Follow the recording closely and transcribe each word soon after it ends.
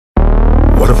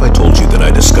What if I told you that I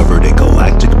discovered a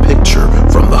galactic picture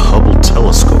from the Hubble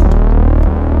telescope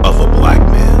of a black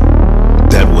man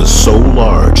that was so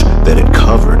large that it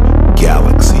covered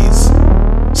galaxies,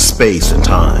 space, and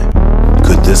time?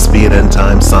 Could this be an end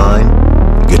time sign?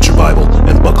 Get your Bible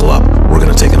and buckle up. We're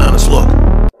going to take an honest look.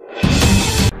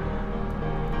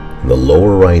 In the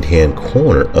lower right hand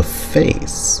corner, a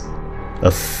face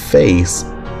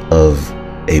of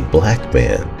a black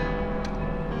man.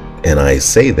 And I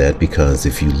say that because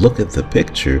if you look at the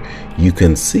picture, you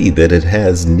can see that it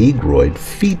has Negroid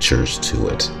features to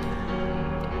it.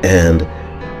 And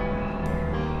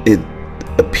it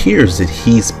appears that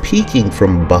he's peeking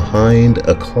from behind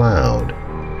a cloud.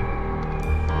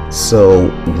 So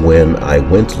when I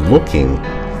went looking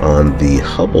on the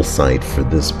Hubble site for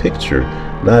this picture,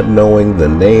 not knowing the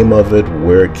name of it,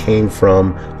 where it came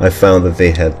from, I found that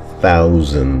they had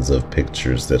thousands of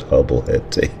pictures that Hubble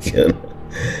had taken.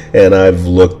 And I've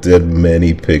looked at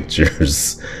many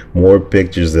pictures, more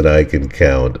pictures than I can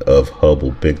count of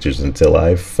Hubble pictures until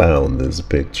I found this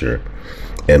picture.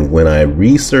 And when I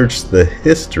researched the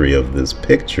history of this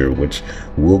picture, which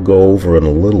we'll go over in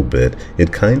a little bit,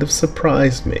 it kind of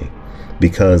surprised me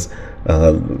because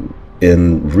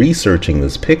in researching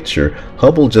this picture,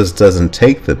 Hubble just doesn't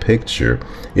take the picture.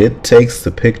 It takes the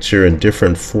picture in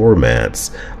different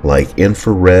formats like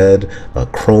infrared,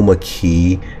 chroma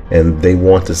key, and they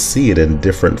want to see it in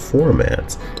different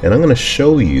formats. And I'm going to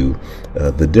show you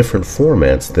the different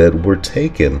formats that were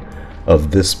taken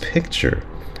of this picture.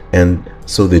 And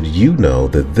so that you know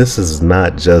that this is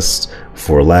not just,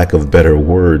 for lack of better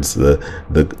words,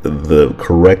 the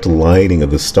correct lining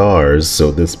of the stars,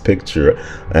 so this picture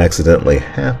accidentally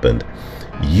happened.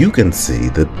 You can see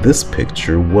that this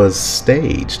picture was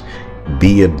staged,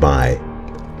 be it by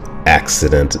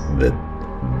accident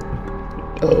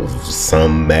of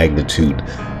some magnitude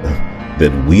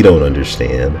that we don't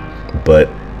understand, but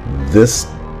this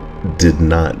did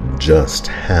not just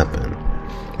happen.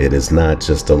 It is not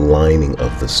just a lining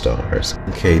of the stars.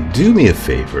 Okay, do me a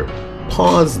favor.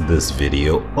 Pause this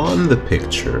video on the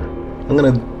picture. I'm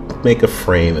going to make a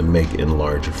frame and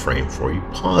enlarge a frame for you.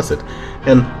 Pause it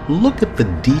and look at the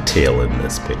detail in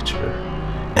this picture.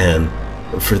 And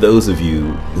for those of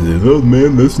you, oh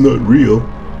man, that's not real.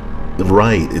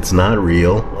 Right, it's not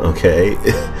real, okay?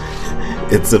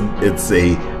 It's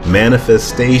a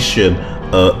manifestation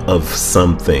of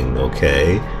something,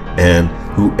 okay? And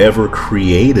whoever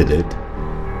created it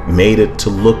made it to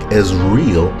look as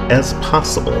real as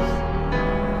possible.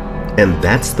 And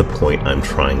that's the point I'm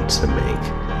trying to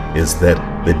make, is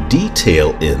that the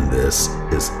detail in this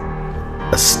is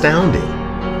astounding.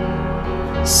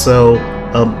 So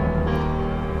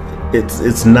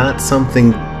it's not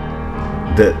something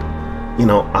that, you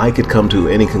know, I could come to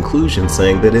any conclusion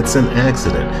saying that it's an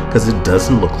accident, because it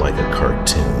doesn't look like a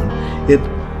cartoon.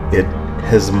 It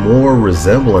has more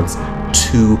resemblance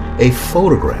to a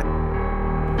photograph.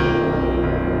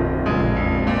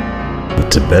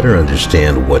 To better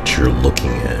understand what you're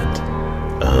looking at,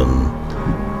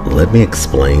 let me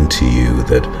explain to you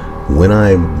that when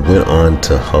I went on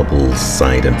to Hubble's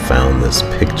site and found this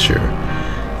picture,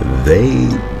 they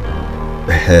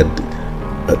had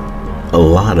a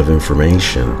lot of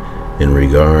information in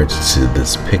regards to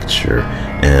this picture,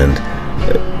 and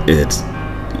it's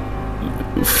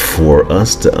for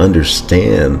us to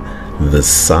understand the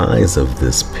size of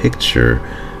this picture.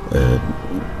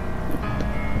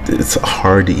 It's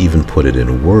hard to even put it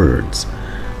in words,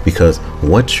 because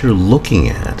what you're looking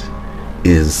at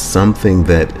is something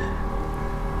that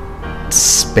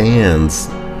spans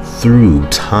through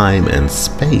time and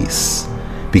space.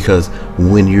 Because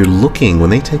when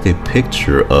they take a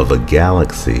picture of a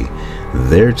galaxy,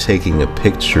 they're taking a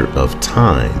picture of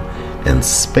time and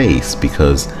space,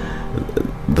 because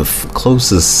the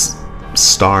closest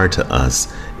star to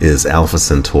us is Alpha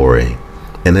Centauri,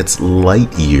 and it's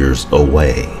light years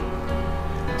away.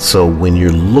 So when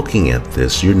you're looking at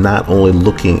this, you're not only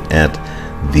looking at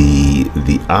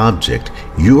the object,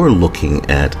 you're looking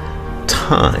at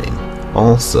time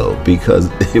also, because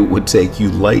it would take you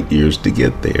light years to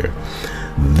get there.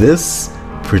 This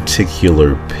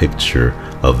particular picture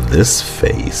of this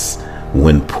face,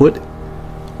 when put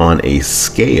on a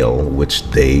scale, which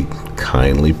they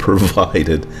kindly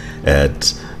provided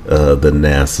at the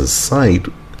NASA site,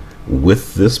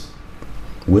 with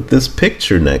this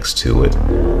picture next to it,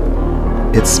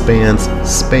 it spans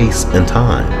space and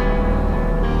time.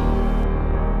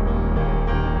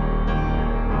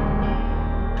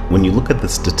 When you look at the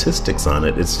statistics on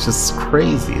it, it's just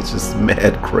crazy. It's just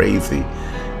mad crazy.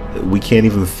 We can't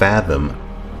even fathom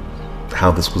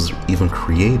how this was even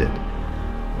created.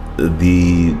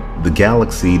 the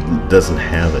galaxy doesn't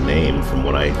have a name, from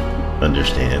what I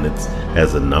understand. It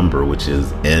has a number, which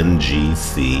is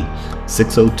NGC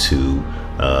 602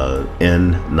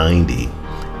 N90,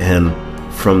 and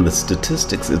from the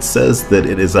statistics, it says that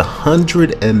it is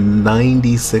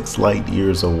 196 light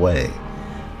years away.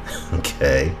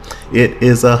 Okay, it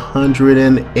is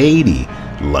 180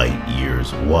 light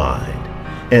years wide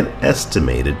and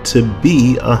estimated to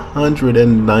be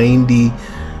 190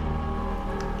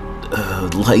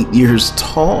 light years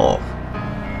tall.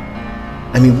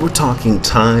 I mean, we're talking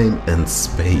time and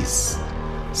space.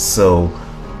 So,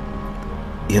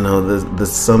 you know,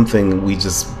 there's something, we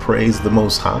just praise the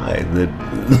Most High that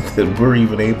that we're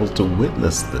even able to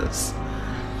witness this.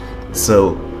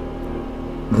 So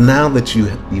now that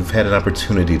you've had an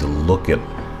opportunity to look at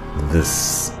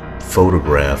this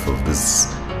photograph of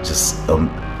this just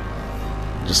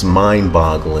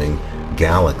mind-boggling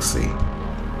galaxy,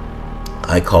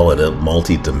 I call it a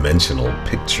multi-dimensional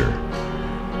picture,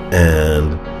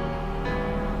 and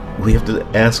we have to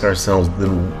ask ourselves,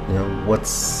 then, you know,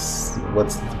 what's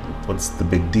the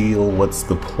big deal? What's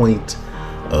the point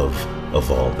of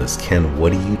all this? Ken,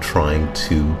 what are you trying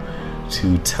to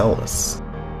tell us?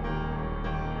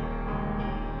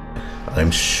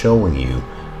 I'm showing you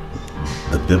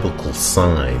the biblical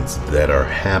signs that are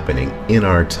happening in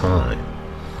our time.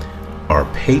 Our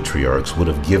patriarchs would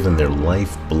have given their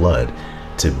lifeblood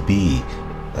to be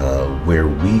where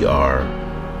we are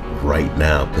right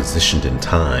now, positioned in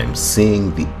time,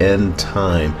 seeing the end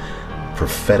time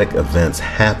prophetic events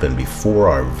happen before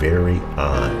our very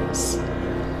eyes.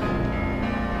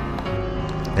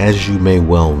 As you may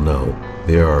well know,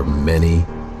 there are many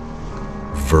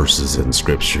verses in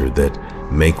Scripture that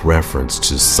make reference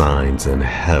to signs in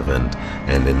heaven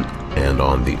and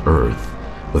on the earth.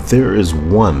 But there is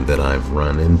one that I've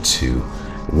run into,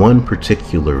 one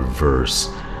particular verse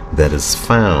that is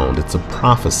found, it's a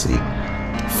prophecy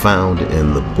found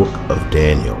in the book of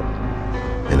Daniel.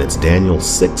 And it's Daniel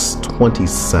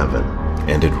 6:27,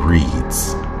 and it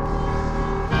reads,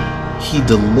 He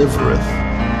delivereth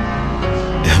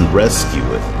and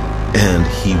rescueth, and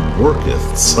he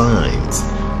worketh signs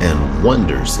and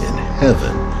wonders in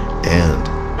heaven and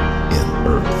in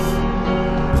earth.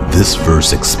 This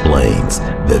verse explains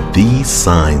that these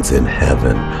signs in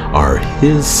heaven are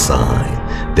his sign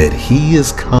that he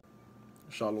is come.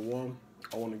 Shalom.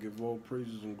 I want to give all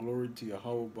praises and glory to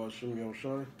Yahweh Bashim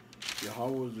Yahushai.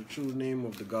 Yahweh is the true name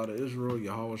of the God of Israel.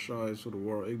 Yahweh Shai is who the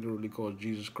world ignorantly calls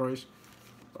Jesus Christ.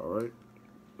 Alright.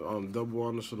 Double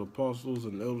honors to the apostles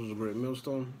and elders of Great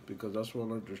Millstone, because that's where I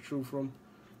learned the truth from,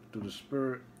 through the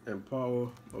spirit and power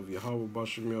of Yahweh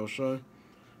Bashim Yahushai.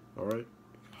 Alright.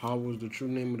 Yahweh is the true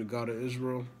name of the God of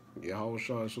Israel. Yahweh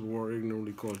Shai is who the world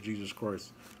ignorantly calls Jesus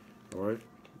Christ. Alright.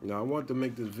 Now I wanted to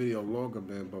make this video longer,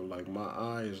 man, but like my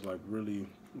eye is like really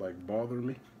like bothering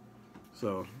me.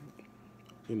 So,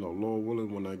 you know, Lord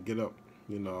willing, when I get up,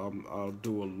 you know, I'll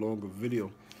do a longer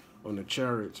video on the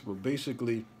chariots. But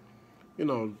basically, you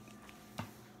know,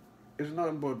 it's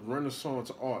nothing but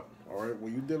Renaissance art. All right,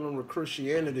 when you're dealing with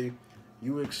Christianity,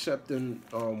 you accepting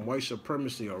white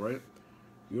supremacy. All right,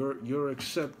 you're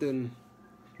accepting,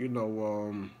 you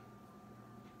know,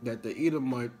 that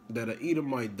an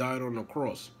Edomite died on the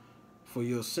cross for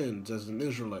your sins as an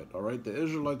Israelite. All right, the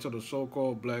Israelites are the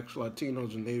so-called blacks,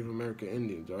 Latinos, and Native American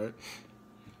Indians. All right,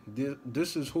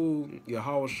 this is who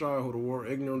Yahweh Shai, who the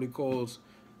world ignorantly calls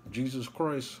Jesus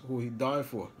Christ, who he died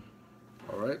for.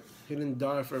 All right, he didn't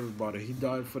die for everybody. He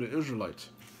died for the Israelites.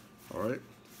 All right,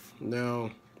 now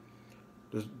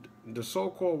the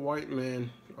so-called white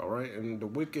man, all right, and the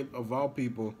wicked of our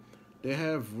people, they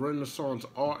have Renaissance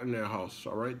art in their house.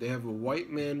 All right, they have a white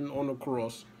man on the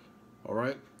cross. All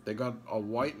right, they got a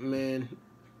white man.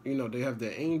 You know, they have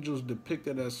the angels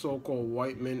depicted as so-called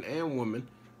white men and women.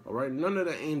 All right, none of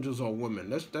the angels are women.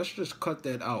 Let's just cut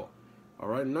that out. All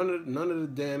right, none of the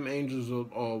damn angels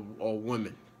are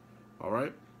women. All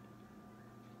right,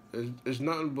 it's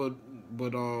nothing but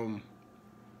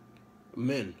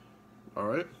men. All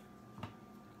right,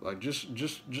 like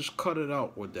just cut it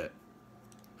out with that.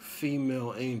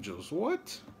 Female angels.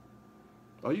 What?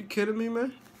 Are you kidding me,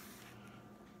 man?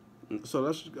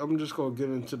 So I'm just gonna get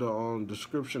into the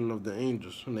description of the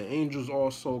angels. And the angels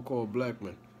are so-called black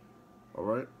men. All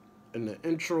right. In the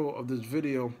intro of this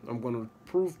video, I'm gonna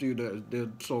prove to you that they're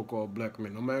so-called black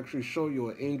men. I'm gonna actually show you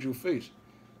an angel face.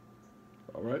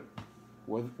 All right.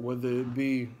 Whether it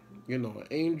be, you know, an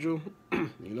angel, you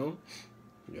know,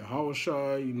 Yahweh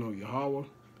Shai, you know, Yahweh,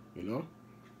 you know.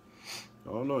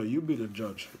 I don't know, you be the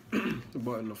judge.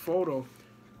 But in the photo,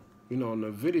 you know, in the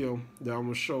video that I'm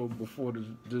going to show before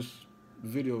this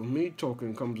video of me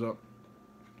talking comes up,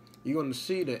 you're gonna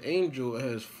see the angel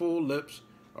has full lips.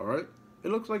 All right. It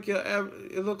looks like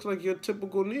your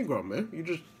typical Negro, man. You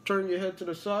just turn your head to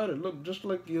the side and look just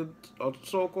like your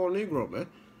so-called Negro, man.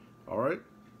 All right.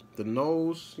 The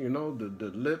nose, you know, the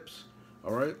lips.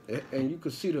 All right. And you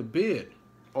can see the beard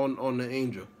on the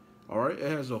angel. All right. It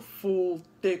has a full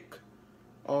thick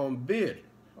beard.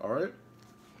 All right.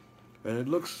 And it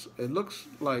looks kind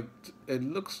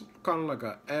of like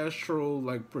an astral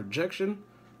like projection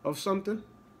of something,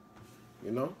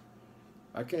 you know.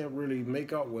 I can't really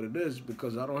make out what it is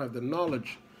because I don't have the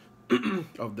knowledge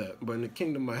of that. But in the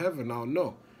kingdom of heaven, I'll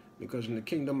know. Because in the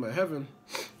kingdom of heaven,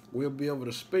 we'll be able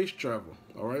to space travel.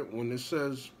 All right. When it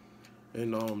says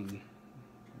in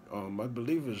I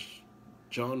believe it's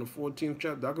John the 14th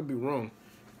chapter. I could be wrong,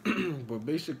 but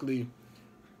basically,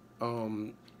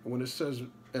 when it says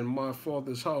in my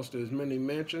Father's house there's many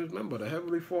mansions. Remember, the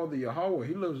heavenly Father Yahweh,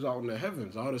 he lives out in the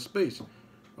heavens, out of space.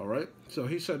 All right. So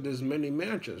he said there's many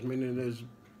mansions, meaning there's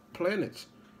planets.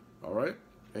 All right.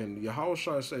 And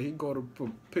Yahushua said he go to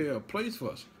prepare a place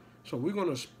for us. So we're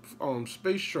going to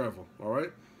space travel. All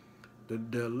right.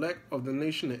 The elect of the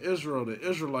nation of Israel, the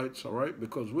Israelites. All right.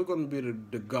 Because we're going to be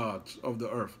the gods of the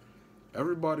earth.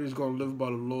 Everybody's going to live by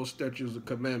the law, statutes, and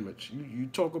commandments. You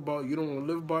talk about you don't want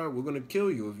to live by it, we're going to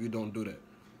kill you if you don't do that.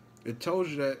 It tells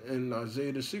you that in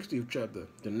Isaiah the 60th chapter.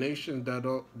 The nations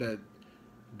that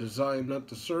desire not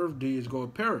to serve thee is going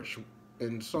to perish.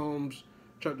 In Psalms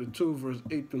chapter 2, verse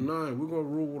 8 through 9, we're going to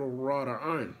rule with a rod of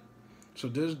iron. So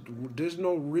there's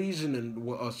no reasoning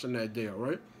with us in that day, all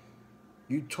right?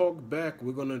 You talk back,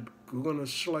 we're gonna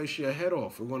slice your head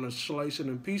off. We're gonna slice it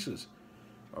in pieces,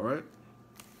 all right?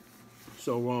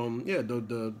 So yeah,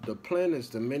 the planets,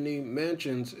 the many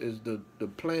mansions is the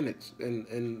planets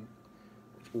and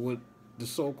what the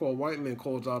so-called white man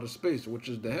calls outer space, which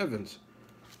is the heavens,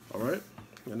 all right?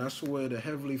 And that's where the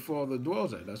Heavenly Father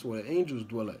dwells at. That's where the angels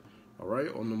dwell at. All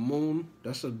right? On the moon,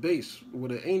 that's a base where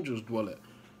the angels dwell at.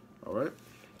 All right?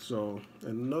 So,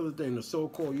 and another thing, the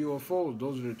so-called UFOs,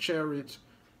 those are the chariots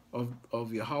of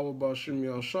Yahweh Bashim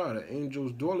Yahushua. The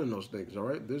angels dwell in those things. All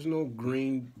right? There's no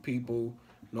green people,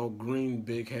 no green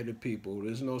big-headed people.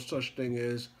 There's no such thing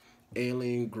as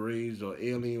alien grays or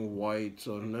alien whites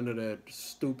or none of that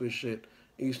stupid shit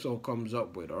Esau comes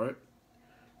up with. All right?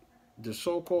 The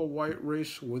so-called white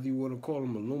race, whether you want to call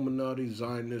them Illuminati,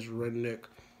 Zionist, redneck,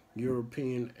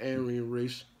 European, Aryan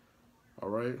race, all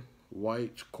right,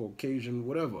 white, Caucasian,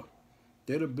 whatever.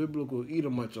 They're the biblical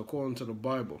Edomites according to the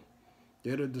Bible.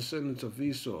 They're the descendants of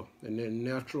Esau, and they're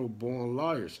natural-born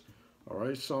liars. All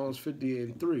right, Psalms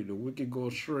 58:3, the wicked go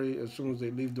astray as soon as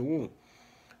they leave the womb.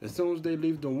 As soon as they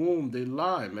leave the womb, they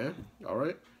lie, man. All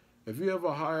right? If you have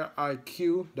a higher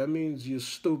IQ, that means you're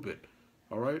stupid.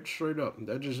 All right, straight up.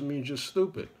 That just means you're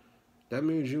stupid. That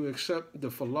means you accept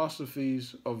the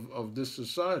philosophies of this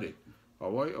society,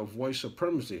 all right, of white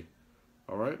supremacy,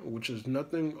 all right, which is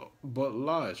nothing but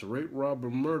lies, rape, rob,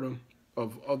 and murder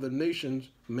of other nations,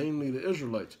 mainly the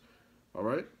Israelites, all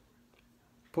right,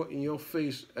 putting your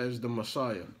face as the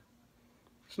Messiah.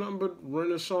 It's nothing but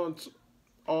Renaissance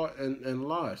art and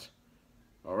lies,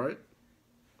 all right.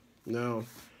 Now,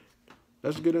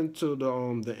 let's get into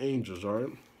the angels, all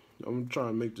right. I'm going to try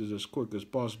and make this as quick as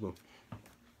possible.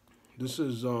 This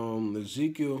is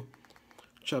Ezekiel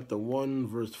chapter 1,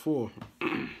 verse 4.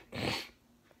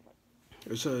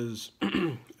 It says,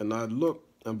 and I looked,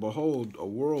 and behold, a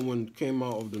whirlwind came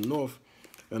out of the north,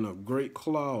 and a great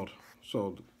cloud.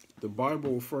 So the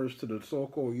Bible refers to the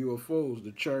so-called UFOs,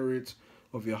 the chariots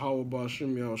of Yahweh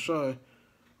Bashim Yahushai,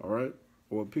 all right,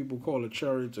 or what people call the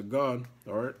chariots of God,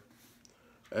 all right,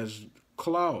 as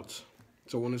clouds.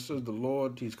 So when it says the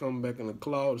Lord, he's coming back in the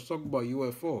cloud, it's talking about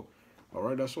UFO. All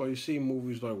right, that's why you see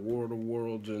movies like War of the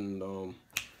Worlds and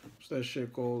what's that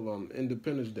shit called?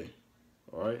 Independence Day.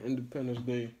 All right, Independence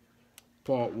Day,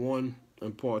 Part 1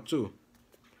 and Part 2.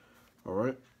 All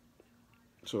right,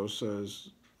 so it says,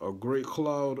 a great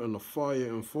cloud and a fire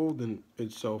enfolding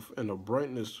itself, and a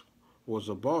brightness was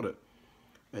about it.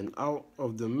 And out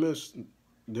of the midst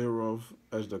thereof,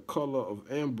 as the color of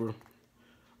amber,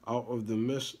 out of the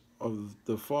midst of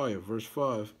the fire, verse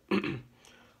 5,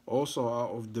 also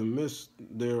out of the midst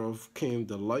thereof came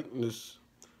the likeness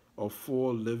of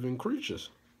 4 living creatures.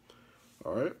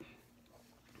 All right.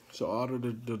 So out of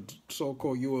the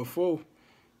so-called UFO,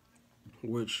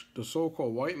 which the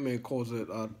so-called white man calls it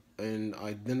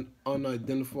an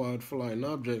unidentified flying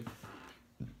object,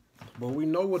 but we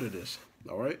know what it is.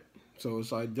 All right. So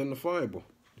it's identifiable.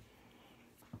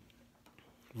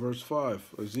 Verse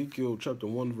 5, Ezekiel chapter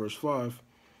 1, verse 5.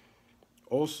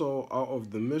 Also out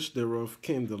of the midst thereof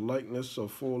came the likeness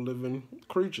of 4 living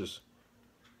creatures.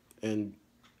 And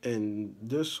and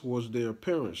this was their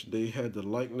appearance. They had the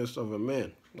likeness of a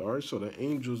man. All right, so the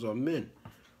angels are men.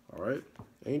 All right,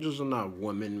 angels are not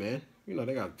women, man. You know,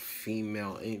 they got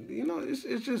female angels. You know,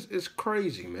 it's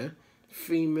crazy, man.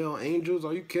 Female angels?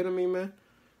 Are you kidding me, man?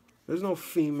 There's no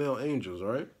female angels, all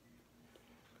right?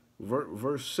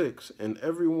 Verse 6, and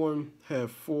everyone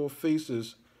have 4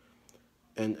 faces,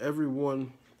 and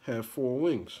everyone have 4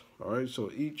 wings. All right,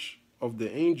 so each of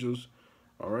the angels,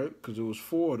 all right, because it was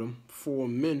 4 of them, 4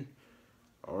 men,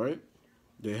 all right,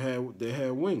 they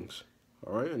had wings,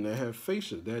 all right, and they had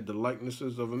faces. They had the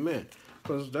likenesses of a man.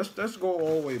 Because let's go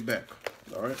all the way back,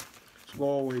 all right? Let's go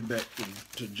all the way back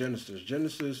to Genesis.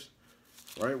 Genesis,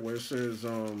 right, where it says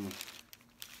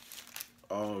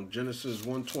Genesis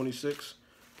 1:26,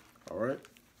 all right?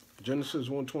 Genesis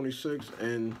 1:26,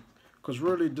 and because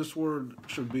really this word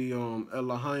should be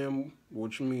Elohim,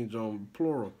 which means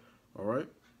plural, all right,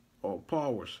 or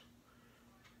powers.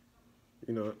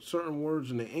 You know, certain words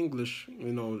in the English,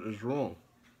 you know, is wrong,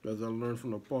 as I learned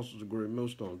from the Apostles of Great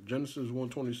Millstone. Genesis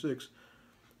 1:26,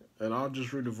 and I'll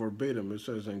just read it verbatim. It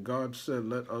says, and God said,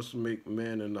 let us make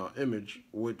man in our image,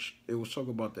 which it was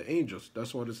talking about the angels.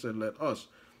 That's why it said, let us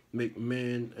make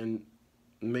man and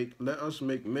let us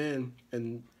make man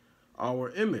in our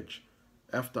image,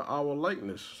 after our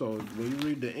likeness. So when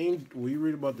you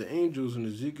read about the angels in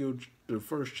Ezekiel, the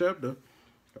 1st chapter,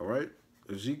 all right,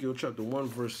 Ezekiel chapter 1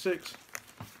 verse 6,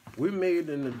 we're made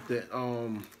in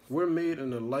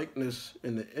the likeness,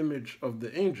 in the image of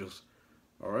the angels.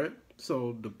 All right.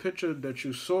 So the picture that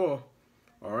you saw,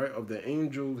 all right, of the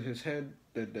angel, his head,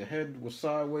 that the head was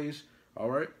sideways,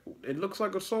 all right, it looks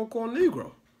like a so-called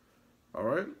Negro. All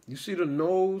right, you see the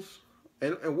nose,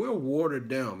 and we're watered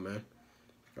down, man.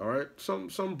 All right,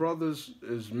 some brothers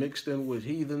is mixed in with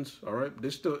heathens. All right, they're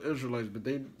still Israelites, but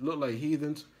they look like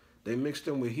heathens. They mixed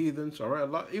in with heathens. All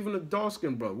right, even the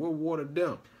dark-skinned brother, we're watered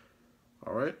down.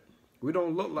 All right, we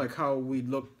don't look like how we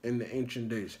looked in the ancient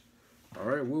days. All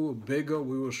right, we were bigger,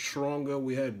 we were stronger,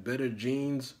 we had better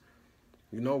genes.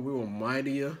 You know, we were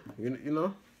mightier. You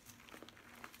know.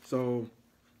 So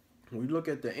when we look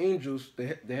at the angels,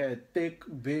 they had thick,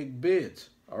 big beards.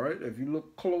 All right, if you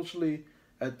look closely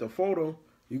at the photo,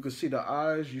 you can see the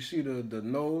eyes, you see the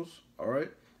nose. All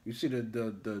right, you see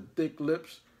the thick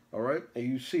lips. All right, and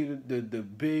you see the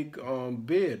big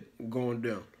beard going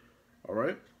down. All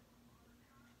right,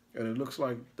 and it looks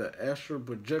like the astral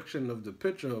projection of the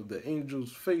picture of the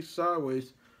angel's face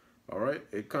sideways. All right,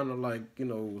 it kind of like, you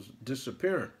know, was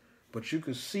disappearing, but you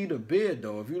can see the beard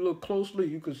though. If you look closely,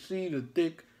 you can see the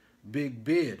thick, big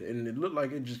beard, and it looked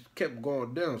like it just kept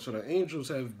going down. So the angels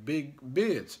have big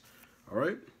beards. All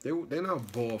right, they're not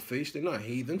bald faced. They're not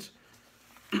heathens.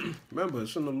 Remember,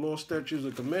 it's in the law, statutes,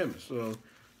 and commandments. So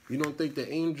you don't think the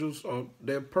angels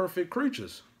they're perfect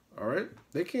creatures. All right,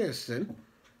 they can't sin.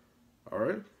 All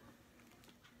right.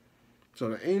 So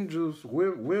the angels,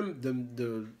 we're made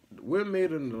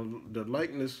in the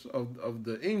likeness of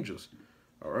the angels,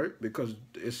 all right? Because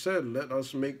it said, let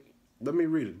us make, let me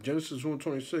read it. Genesis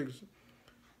 1:26,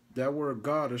 that word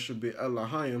God, it should be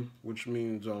Elohim, which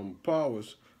means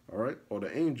powers, all right? Or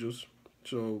the angels.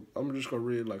 So I'm just going to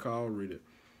read it like how I'll read it.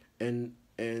 And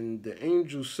the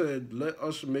angel said, let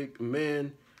us make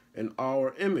man in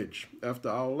our image, after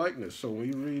our likeness. So when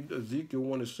you read Ezekiel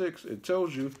 1:6, it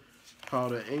tells you how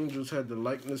the angels had the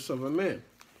likeness of a man.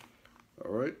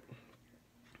 All right.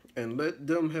 And let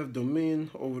them have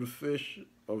dominion over the fish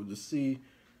of the sea,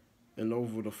 and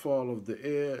over the fowl of the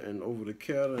air, and over the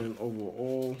cattle, and over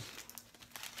all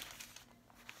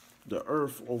the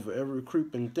earth, over every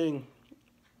creeping thing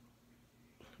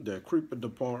that creepeth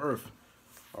upon earth.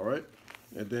 All right.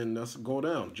 And then let's go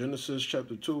down. Genesis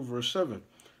chapter 2, verse 7.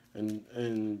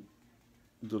 And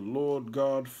the Lord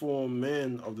God formed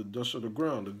man of the dust of the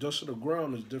ground. The dust of the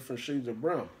ground is different shades of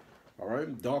brown. All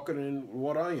right, darker than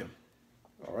what I am.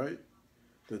 All right,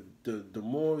 the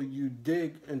more you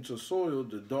dig into soil,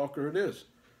 the darker it is.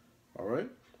 All right,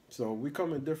 so we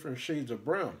come in different shades of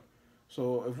brown.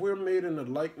 So if we're made in the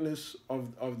likeness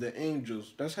of the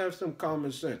angels, let's have some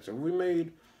common sense. If we're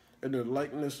made in the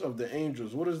likeness of the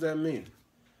angels, what does that mean?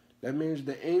 That means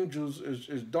the angels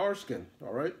is dark skinned.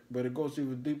 All right, but it goes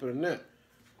even deeper than that.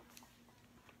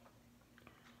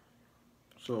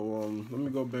 So let me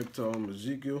go back to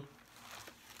Ezekiel,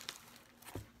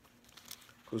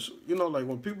 because you know, like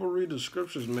when people read the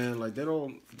scriptures, man, like they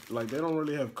don't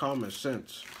really have common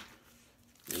sense.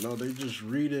 You know, they just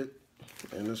read it,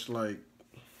 and it's like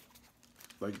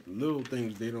little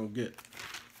things they don't get.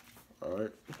 All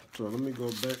right, so let me go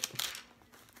back.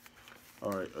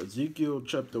 All right, Ezekiel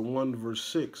chapter 1 verse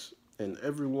 6, and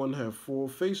everyone have 4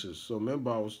 faces. So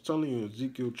remember, I was telling you in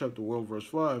Ezekiel chapter 1 verse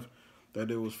 5. that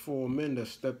there was 4 men that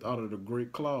stepped out of the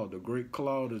great cloud. The great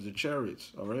cloud is the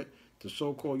chariots, all right? The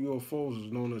so-called UFOs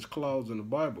is known as clouds in the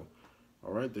Bible,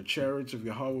 all right? The chariots of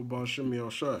Yahweh Ba'Shem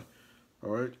Yahushai, all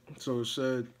right? So it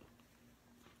said,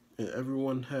 and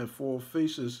everyone had 4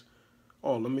 faces.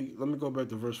 Oh, let me go back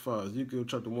to verse 5. Ezekiel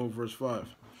chapter 1, verse 5.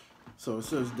 So it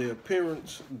says, their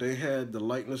appearance, they had the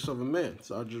likeness of a man.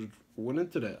 So I just went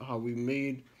into that, how we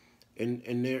made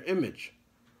in their image,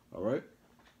 all right?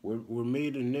 We're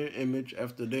made in their image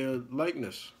after their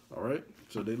likeness, all right?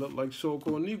 So they look like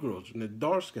so-called Negroes, and they're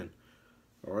dark skin,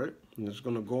 all right? And it's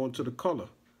going to go into the color.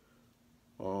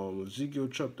 Ezekiel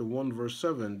chapter 1, verse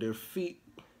 7, their feet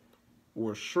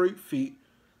were straight feet,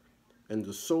 and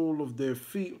the sole of their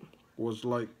feet was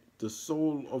like the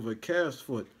sole of a calf's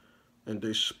foot, and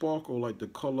they sparkle like the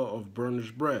color of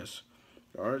burnished brass.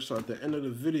 All right, so at the end of the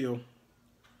video,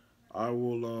 I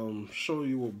will show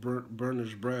you what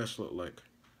burnished brass look like.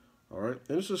 All right,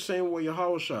 and it's the same way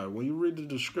Yahushua. When you read the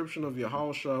description of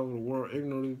Yahushua, who the world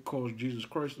ignorantly calls Jesus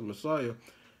Christ the Messiah,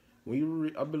 when you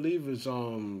read, I believe it's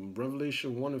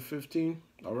Revelation 1 and 15.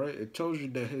 All right, it tells you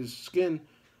that his skin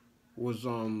was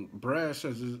brass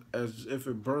as if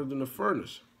it burned in a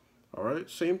furnace. All right,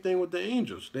 same thing with the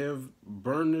angels. They have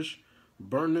burnished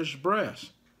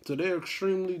brass, so they're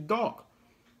extremely dark.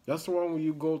 That's why when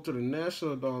you go to the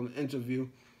NASA interview,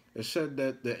 it said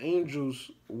that the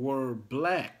angels were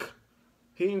black.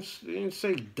 He didn't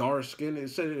say dark skin. It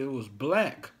said it was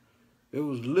black. It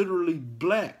was literally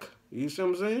black. You see what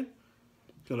I'm saying?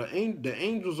 So the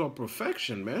angels are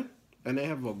perfection, man, and they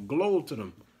have a glow to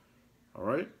them. All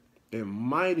right, they're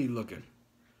mighty looking.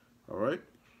 All right,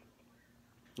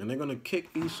 and they're gonna kick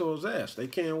Esau's ass. They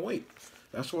can't wait.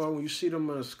 That's why when you see them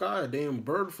in the sky, they in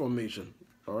bird formation.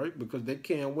 All right, because they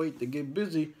can't wait to get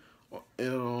busy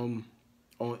on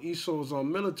Esau's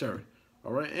military.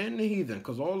 All right, and the heathen,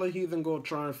 because all the heathen go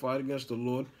try and fight against the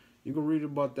Lord. You can read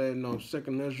about that in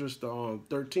 2nd Ezra, the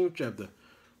 13th chapter.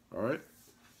 All right,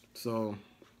 so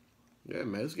yeah,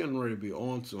 man, it's getting ready to be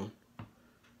on soon.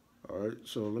 All right,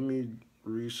 so let me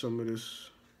read some of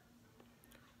this.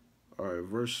 All right,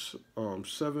 verse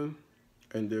 7,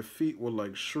 and their feet were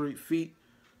like straight feet,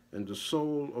 and the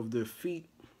sole of their feet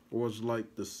was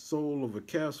like the sole of a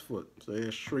calf's foot. So they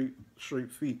had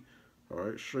straight feet, all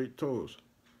right, straight toes.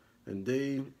 And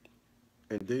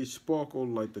they sparkled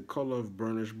like the color of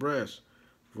burnished brass.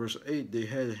 Verse 8, they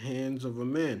had hands of a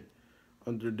man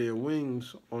under their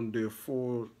wings on their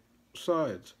 4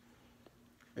 sides.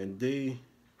 And they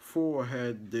 4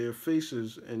 had their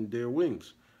faces and their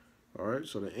wings. All right,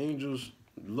 so the angels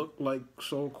look like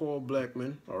so-called black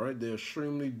men. All right, they're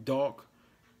extremely dark.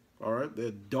 All right,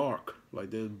 they're dark,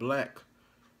 like they're black.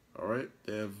 All right,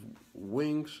 they have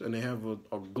wings and they have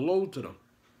a glow to them.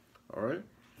 All right.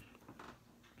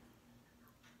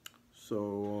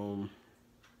 So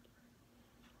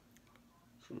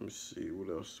let me see, what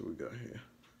else do we got here?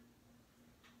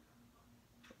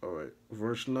 All right,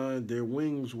 verse 9, their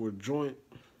wings were joint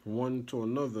one to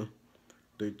another.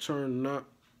 They turned not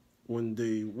when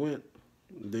they went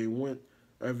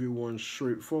everyone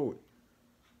straight forward.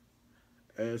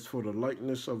 As for the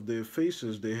likeness of their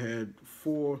faces, they had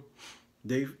 4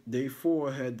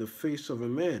 had the face of a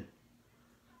man.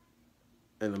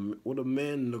 And what a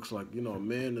man looks like, you know, a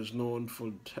man is known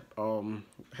for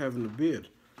having a beard,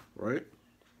 right?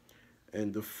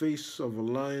 And the face of a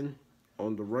lion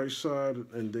on the right side,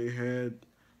 and they had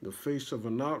the face of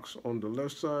an ox on the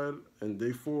left side, and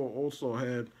they 4 also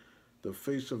had the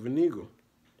face of an eagle.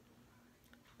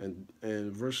 And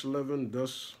verse 11,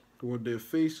 thus were their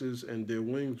faces, and their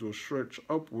wings were stretched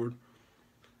upward.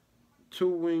 2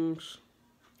 wings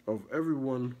of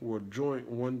everyone were joined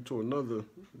one to another.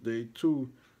 They too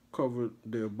covered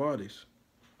their bodies.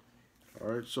 All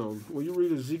right, so when you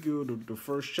read Ezekiel, the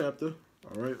first chapter,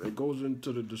 all right, it goes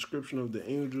into the description of the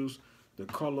angels, the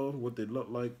color, what they look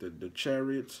like, the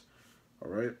chariots,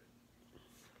 all right.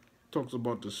 Talks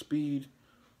about the speed,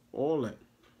 all that,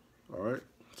 all right.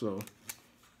 So,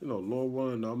 you know, Lord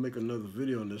willing, I'll make another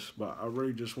video on this, but I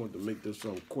really just want to make this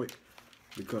quick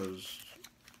because,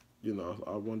 you know,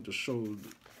 I want to show,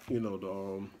 you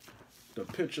know, the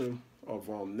picture of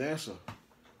NASA,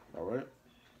 all right.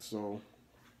 So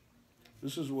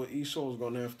this is what Esau's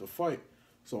gonna have to fight.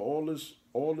 So all this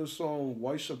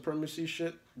white supremacy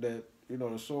shit that, you know,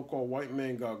 the so-called white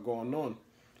man got going on,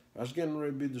 that's getting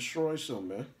ready to be destroyed soon,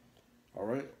 man. All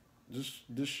right,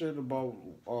 this shit about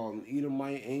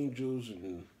Edomite angels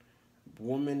and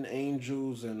woman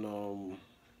angels and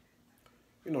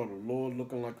you know, the Lord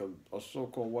looking like a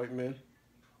so-called white man.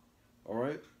 All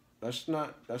right, that's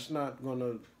not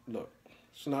gonna look.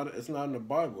 It's not in the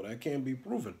Bible. That can't be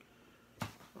proven.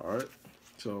 All right,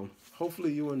 so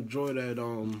hopefully you enjoy that.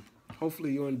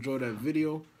 Hopefully you enjoy that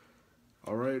video.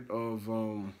 All right, of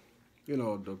you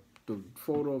know, the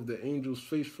photo of the angel's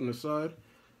face from the side,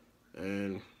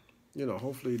 and you know,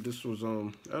 hopefully this was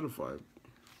edified.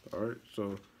 All right,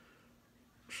 so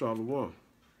shalom,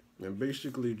 and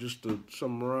basically just to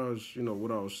summarize, you know,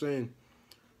 what I was saying.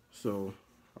 So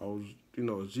I was, you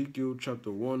know, Ezekiel chapter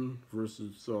 1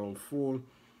 verses 4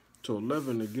 to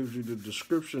 11. It gives you the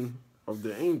description of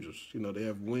the angels. You know, they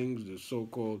have wings. They're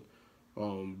so-called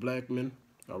black men.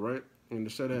 All right, and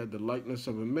it said it had the likeness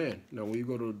of a man. Now, when you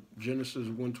go to Genesis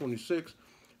 1:26,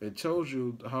 it tells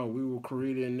you how we were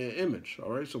created in their image.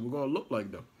 All right, so we're gonna look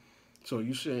like them. So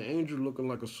you see an angel looking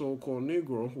like a so-called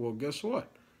Negro. Well, guess what?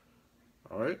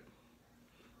 All right.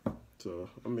 So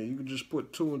I mean, you can just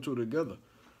put two and two together.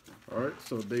 All right.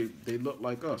 So they look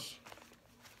like us.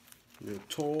 They're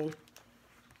tall,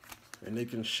 and they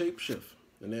can shapeshift,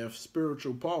 and they have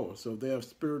spiritual power. So if they have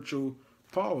spiritual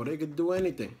power, they can do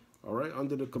anything. All right,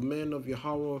 under the command of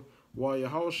Yahweh, while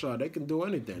Yahushua, they can do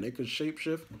anything. They can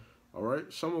shapeshift. All right,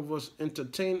 some of us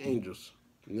entertain angels.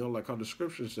 You know, like how the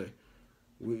scriptures say,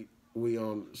 we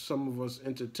some of us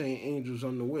entertain angels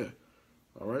unaware.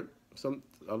 All right,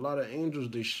 a lot of angels,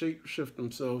 they shapeshift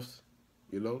themselves,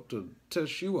 you know, to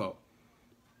test you out.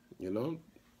 You know,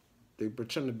 they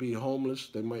pretend to be homeless.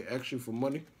 They might ask you for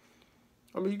money.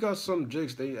 I mean, you got some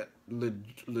jakes, they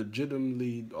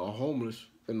legitimately are homeless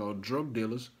and are drug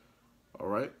dealers, all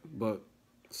right? But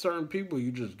certain people,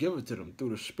 you just give it to them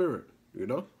through the spirit, you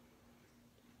know?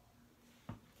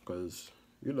 Because,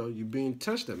 you know, you're being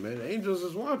tested, man. The angels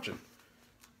is watching,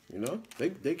 you know?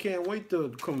 They can't wait to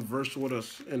converse with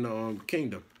us in the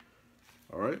kingdom,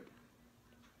 all right?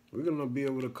 We're going to be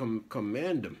able to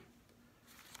command them,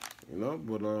 you know?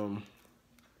 But,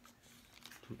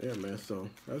 yeah, man, so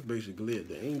that's basically it.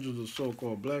 The angels are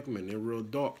so-called black men. They're real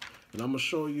dark. And I'm going to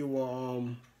show you,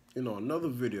 you know, another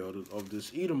video of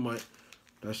this Edomite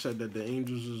that said that the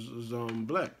angels is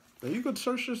black. Now, you could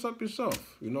search this up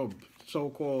yourself, you know,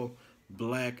 so-called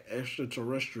black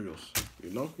extraterrestrials, you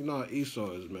know? You know how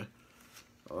Esau is, man.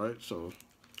 All right, so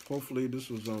hopefully this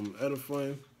was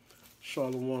edifying.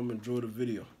 Shalom, enjoy the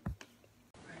video.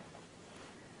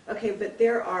 Okay, but if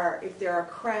there are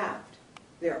craft,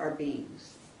 there are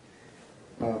beings.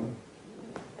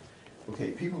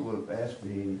 Okay, people have asked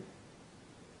me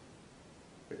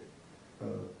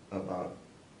about,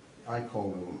 I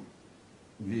call them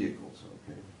vehicles,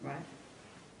 okay? Right.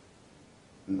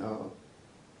 Now,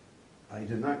 I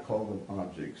did not call them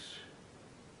objects.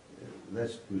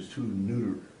 That was too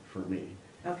neuter for me.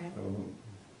 Okay.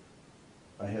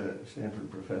 I had a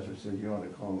Stanford professor said you ought to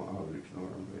call them objects.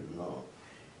 No.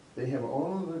 They have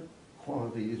all of the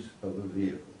qualities of a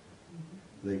vehicle.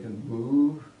 Mm-hmm. They can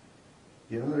move.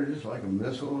 You know, they're just like a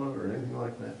missile or anything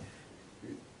like that.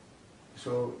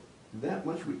 So that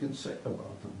much we can say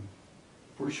about them,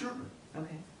 for sure.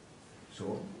 Okay.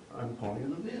 So I'm calling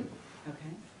it a vehicle.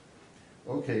 Okay.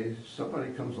 Okay,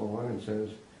 somebody comes along and says,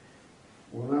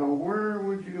 well, now where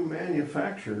would you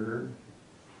manufacture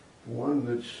one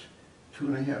that's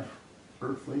 2.5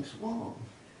 Earth lengths long?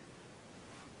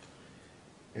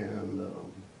 And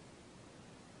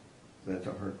that's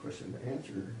a hard question to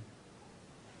answer.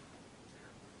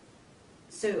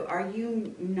 So are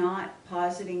you not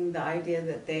positing the idea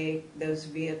that those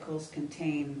vehicles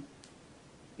contain,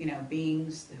 you know,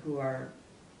 beings who are,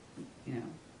 you know,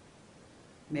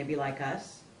 maybe like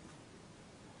us?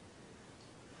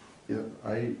 Yeah,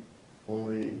 I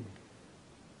only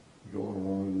go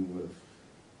along with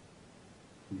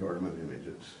government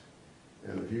images.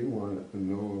 And if you want to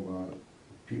know about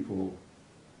people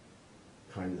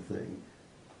kind of thing,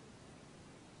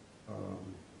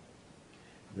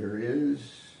 there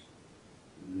is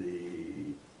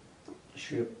the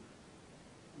ship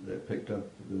that picked up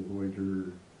the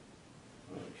Voyager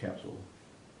capsule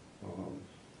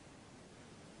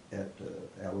at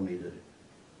Alameda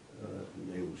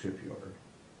Naval Shipyard,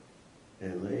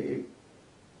 and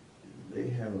they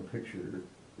have a picture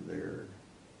there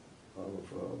of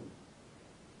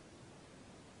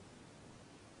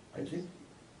I think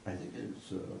it's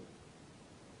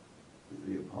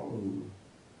the Apollo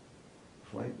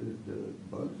flight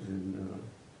that Buzz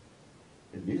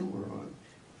and Neil were on.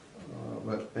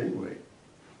 But anyway,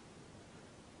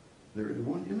 there is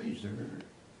one image there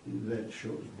that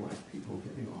shows black people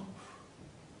getting off.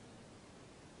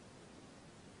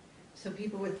 So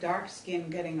people with dark skin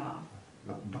getting off.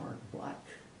 Not dark, black.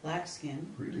 Black skin.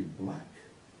 Really black.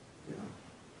 Yeah.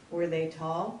 Were they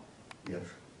tall? Yes.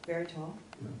 Very tall?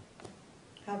 Yeah.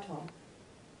 How tall?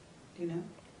 Do you know?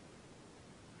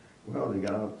 Well, they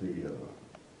got out the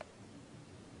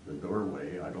the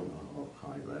doorway, I don't know how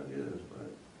high that is,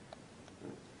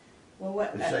 but Well,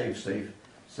 what, it's safe.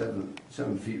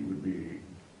 7 feet would be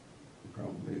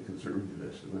probably a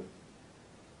conservative estimate.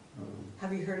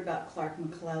 have you heard about Clark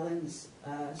McClellan's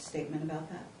statement about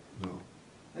that? No,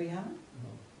 Oh, you haven't? no,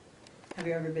 Have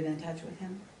you ever been in touch with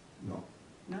him? no.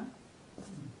 No?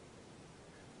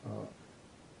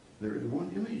 There is one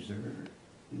image there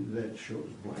that shows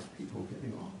black people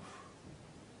getting off.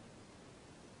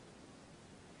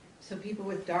 So people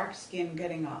with dark skin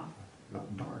getting off,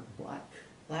 Not dark, black,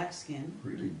 black skin,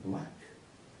 really black.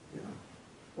 Yeah,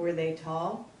 were they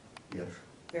tall? yes,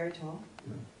 Very tall?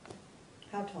 yeah.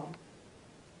 How tall?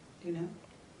 Do you know?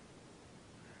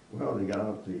 Well, they got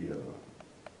out the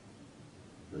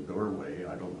doorway,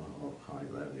 I don't know how high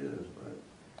that is,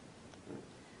 but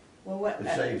Well, what,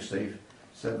 it's safe.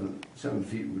 7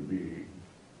 feet would be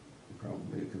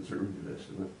probably a conservative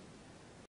estimate.